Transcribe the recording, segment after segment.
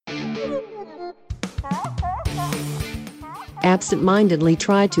Absent-mindedly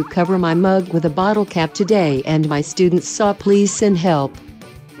tried to cover my mug with a bottle cap today and my students saw please send help.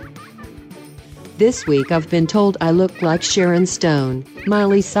 This week I've been told I look like Sharon Stone,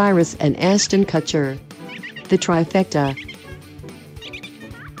 Miley Cyrus and Ashton Kutcher. The trifecta.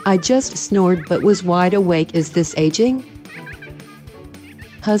 I just snored but was wide awake. Is this aging?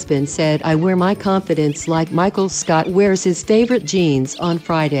 Husband said I wear my confidence like Michael Scott wears his favorite jeans on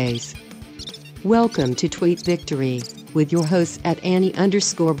Fridays. Welcome to Tweet Victory, with your hosts at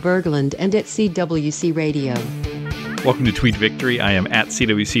Annie_Berglund and at CWC Radio. Welcome to Tweet Victory. I am at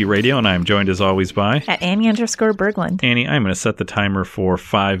CWC Radio, and I am joined as always by... At Annie_Berglund. Annie, I'm going to set the timer for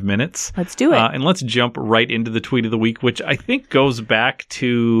 5 minutes. Let's do it. And let's jump right into the Tweet of the Week, which I think goes back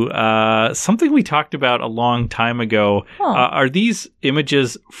to something we talked about a long time ago. Are these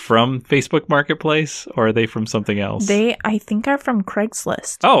images from Facebook Marketplace, or are they from something else? They, I think, are from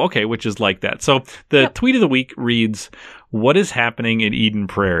Craigslist. Oh, okay, which is like that. So the Tweet of the Week reads... What is happening in Eden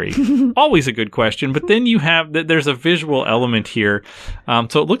Prairie? Always a good question, but then you have there's a visual element here.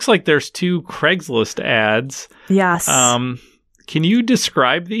 So it looks like there's 2 Craigslist ads. Yes. Can you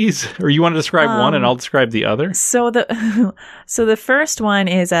describe these, or you want to describe one and I'll describe the other? So the first one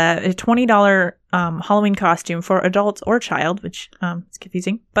is a $20 Halloween costume for adult or child, which is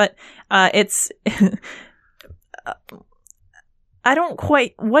confusing, but it's. I don't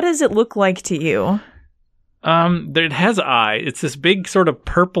quite. What does it look like to you? It has eye. It's this big sort of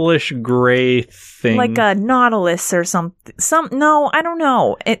purplish gray thing. Like a nautilus or something. No, I don't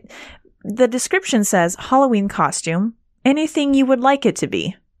know. The description says Halloween costume, anything you would like it to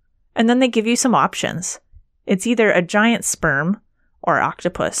be. And then they give you some options. It's either a giant sperm or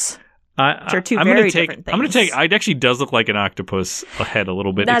octopus. Which are 2 very different things. I'm going to take, it actually does look like an octopus head a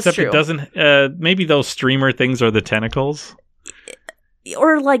little bit. That's except true. It doesn't, maybe those streamer things are the tentacles.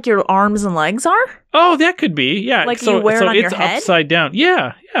 Or like your arms and legs are? Oh, that could be. Yeah. Like you wear it on your head? It's upside down.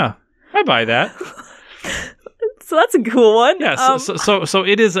 Yeah. I buy that. So that's a cool one. Yeah. So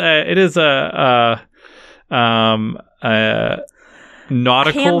it is a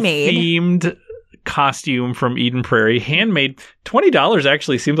nautical handmade themed costume from Eden Prairie. Handmade. $20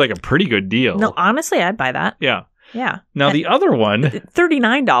 actually seems like a pretty good deal. No, honestly, I'd buy that. Yeah. Yeah. Now the other one.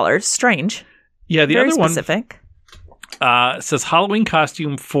 $39. Strange. Yeah. The very other one. Specific. Says Halloween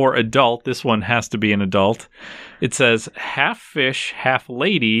costume for adult. This one has to be an adult. It says half fish, half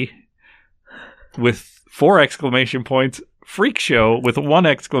lady with 4 exclamation points. Freak show with 1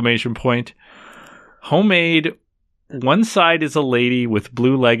 exclamation point. Homemade. One side is a lady with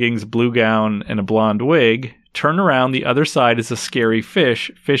blue leggings, blue gown, and a blonde wig. Turn around. The other side is a scary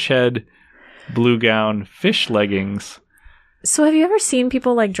fish. Fish head, blue gown, fish leggings. So have you ever seen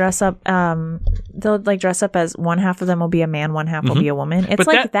people like dress up, they'll like dress up as one half of them will be a man, one half will be a woman. It's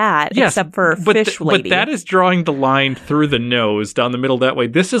that, yes, except for fish lady. But that is drawing the line through the nose down the middle that way.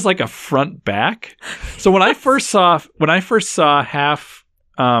 This is like a front back. So when I first saw half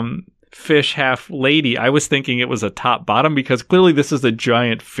fish, half lady, I was thinking it was a top bottom because clearly this is a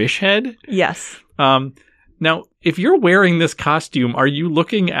giant fish head. Yes. Now, if you're wearing this costume, are you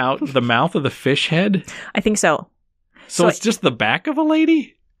looking out the mouth of the fish head? I think so. So it's just the back of a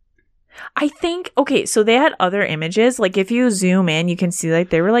lady? I think, okay, so they had other images. Like, if you zoom in, you can see, like,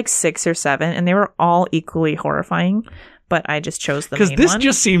 they were, like, 6 or 7, and they were all equally horrifying. But I just chose the main one. Because this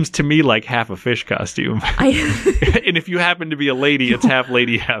just seems to me like half a fish costume. And if you happen to be a lady, it's half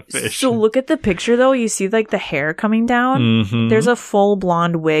lady, half fish. So look at the picture, though. You see, like, the hair coming down? Mm-hmm. There's a full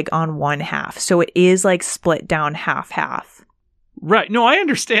blonde wig on one half. So it is, like, split down half-half. Right. No, I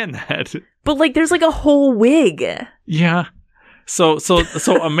understand that. But, like, there's, like, a whole wig. Yeah. So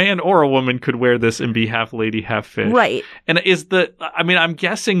a man or a woman could wear this and be half lady, half fish. Right. And I'm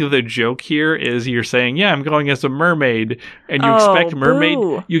guessing the joke here is you're saying, yeah, I'm going as a mermaid, and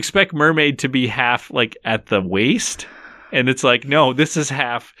you expect mermaid to be half like at the waist, and it's like, no, this is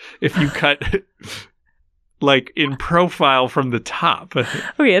half if you cut like in profile from the top.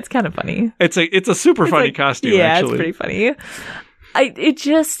 Okay, it's kind of funny. It's a super funny costume. Yeah, actually. It's pretty funny.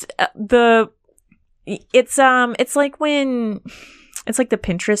 It's like when it's like the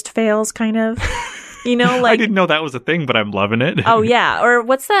Pinterest fails kind of, you know, like I didn't know that was a thing, but I'm loving it. Oh yeah. Or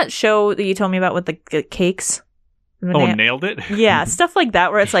what's that show that you told me about with the cakes? Nailed It. Yeah. Stuff like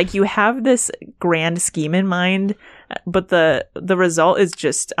that where it's like you have this grand scheme in mind, but the result is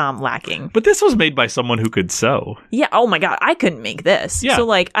just lacking. But this was made by someone who could sew. Yeah. Oh my God. I couldn't make this. Yeah. So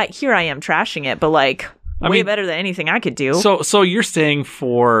like here I am trashing it, but like way better than anything I could do. So you're saying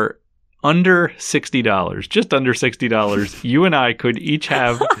for under $60, just under $60, you and I could each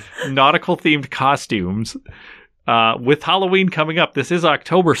have nautical themed costumes with Halloween coming up, this is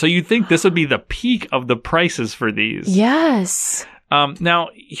October, so you'd think this would be the peak of the prices for these. Yes. Now,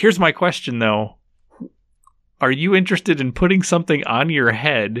 here's my question, though. Are you interested in putting something on your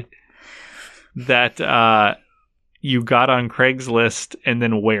head that you got on Craigslist and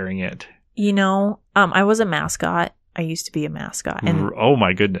then wearing it? You know, I was a mascot. I used to be a mascot. And Oh,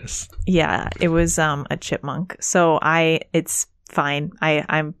 my goodness. yeah, it was a chipmunk. So it's fine.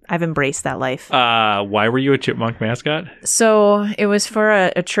 I've embraced that life. Why were you a chipmunk mascot? So it was for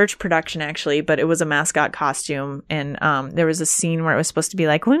a church production, actually, but it was a mascot costume. And there was a scene where it was supposed to be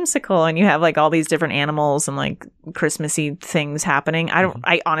like whimsical, and you have like all these different animals and like Christmassy things happening.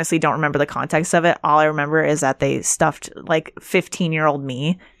 I honestly don't remember the context of it. All I remember is that they stuffed like 15-year-old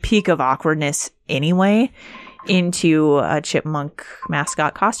me, peak of awkwardness anyway, into a chipmunk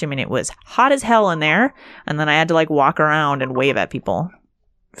mascot costume, and it was hot as hell in there, and then I had to like walk around and wave at people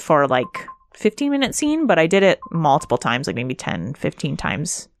for like 15-minute scene, but I did it multiple times, like maybe 10-15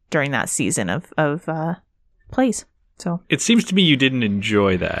 times during that season of plays. So it seems to me you didn't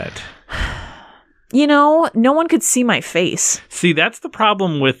enjoy that. You know, no one could see my face. See, that's the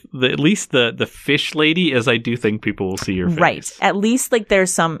problem with at least the fish lady, is I do think people will see your face. Right. At least like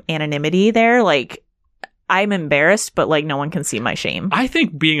there's some anonymity there, like I'm embarrassed, but like no one can see my shame. I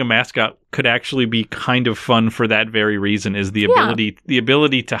think being a mascot could actually be kind of fun for that very reason, is the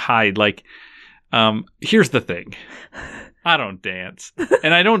ability to hide. Like, here's the thing. I don't dance.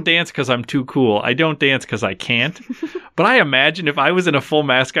 And I don't dance because I'm too cool. I don't dance because I can't. But I imagine if I was in a full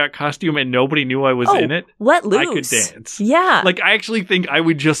mascot costume and nobody knew I was in it, let loose. I could dance. Yeah. Like, I actually think I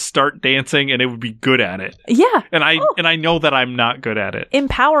would just start dancing and it would be good at it. Yeah. And I know that I'm not good at it.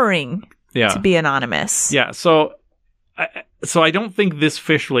 Empowering. Yeah. To be anonymous. Yeah, so I don't think this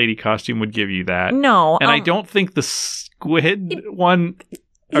fish lady costume would give you that. No. And I don't think the squid one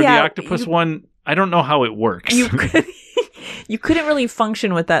or the octopus one, I don't know how it works. You couldn't really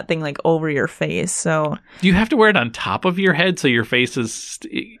function with that thing like over your face, so... Do you have to wear it on top of your head so your face is...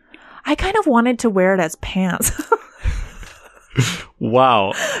 I kind of wanted to wear it as pants.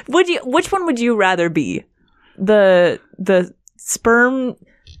 Wow. Which one would you rather be? The sperm...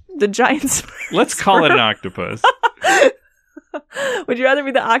 The giant sperm? Let's call it an octopus. Would you rather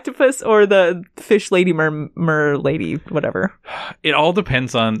be the octopus or the fish lady, mer lady, whatever? It all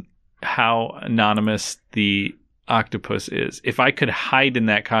depends on how anonymous the octopus is. If I could hide in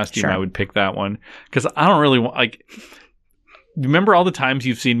that costume, Sure. I would pick that one. Because I don't really want... Like, remember all the times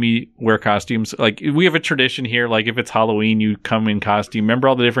you've seen me wear costumes? Like, we have a tradition here. Like, if it's Halloween, you come in costume. Remember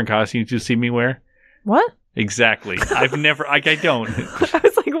all the different costumes you've seen me wear? What? Exactly. I've never... I don't. I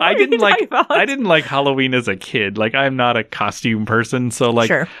was like, what I are you talking about? I didn't like Halloween as a kid. Like, I'm not a costume person, so like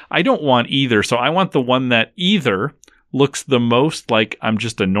Sure. I don't want either. So I want the one that either looks the most like I'm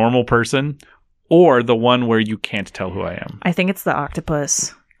just a normal person, or the one where you can't tell who I am. I think it's the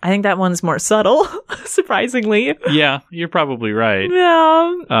octopus. I think that one's more subtle, surprisingly. Yeah, you're probably right.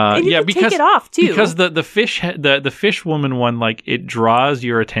 Yeah. And you can because take it off, too. Because the fish woman one, like, it draws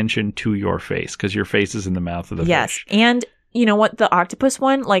your attention to your face because your face is in the mouth of the Yes. fish. And you know what? The octopus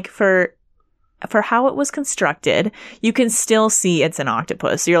one, like for how it was constructed, you can still see it's an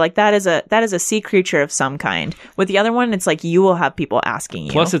octopus. So you're like, that is a sea creature of some kind. With the other one, it's like you will have people asking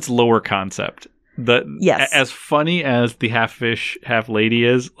you. Plus, it's lower concept. Yes. As funny as the half fish, half lady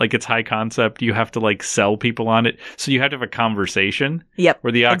is, like, it's high concept. You have to like sell people on it, so you have to have a conversation. Yep.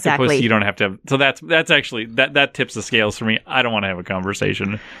 Where the octopus, exactly. you don't have to have. So that's actually that tips the scales for me. I don't want to have a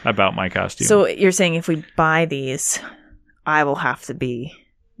conversation about my costume. So you're saying if we buy these, I will have to be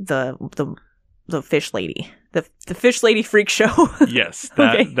the fish lady, the fish lady freak show. Yes,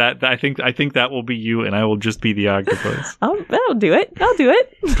 Okay. that I think that will be you, and I will just be the octopus. I'll do it. I'll do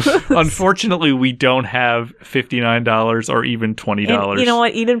it. Unfortunately, we don't have $59 or even $20. And you know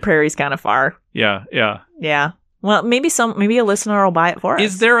what? Eden Prairie's kind of far. Yeah. Yeah. Well, maybe a listener will buy it for us.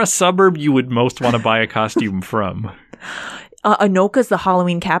 Is there a suburb you would most want to buy a costume from? Anoka's the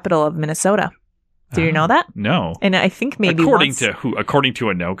Halloween capital of Minnesota. Do you know that? No. And I think maybe According to who? According to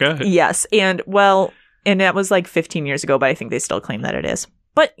Anoka? Yes. And that was like 15 years ago, but I think they still claim that it is.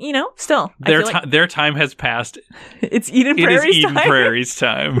 But, still. Their time has passed. It's Eden Prairie's time. It is Eden Prairie's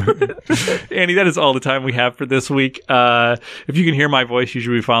time. Annie, that is all the time we have for this week. If you can hear my voice, you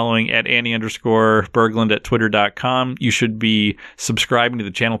should be following at Annie_Berglund at Twitter.com. You should be subscribing to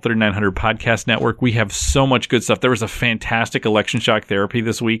the Channel 3900 Podcast Network. We have so much good stuff. There was a fantastic election shock therapy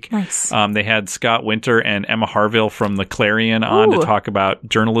this week. Nice. They had Scott Winter and Emma Harville from the Clarion on to talk about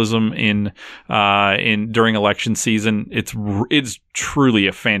journalism during election season. It's truly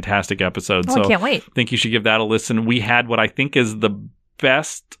a fantastic episode. I can't wait. I think you should give that a listen. We had what I think is the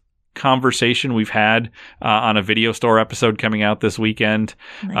best conversation we've had on a video store episode coming out this weekend.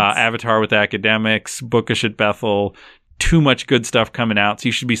 Nice. Avatar with Academics, Bookish at Bethel. Too much good stuff coming out, so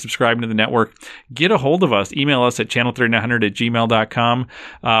you should be subscribing to the network. Get a hold of us. Email us at channel3900@gmail.com.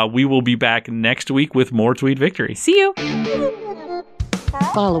 We will be back next week with more Tweet Victory. See you.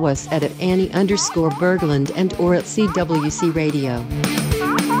 Follow us at Annie_Berglund and or at CWC Radio.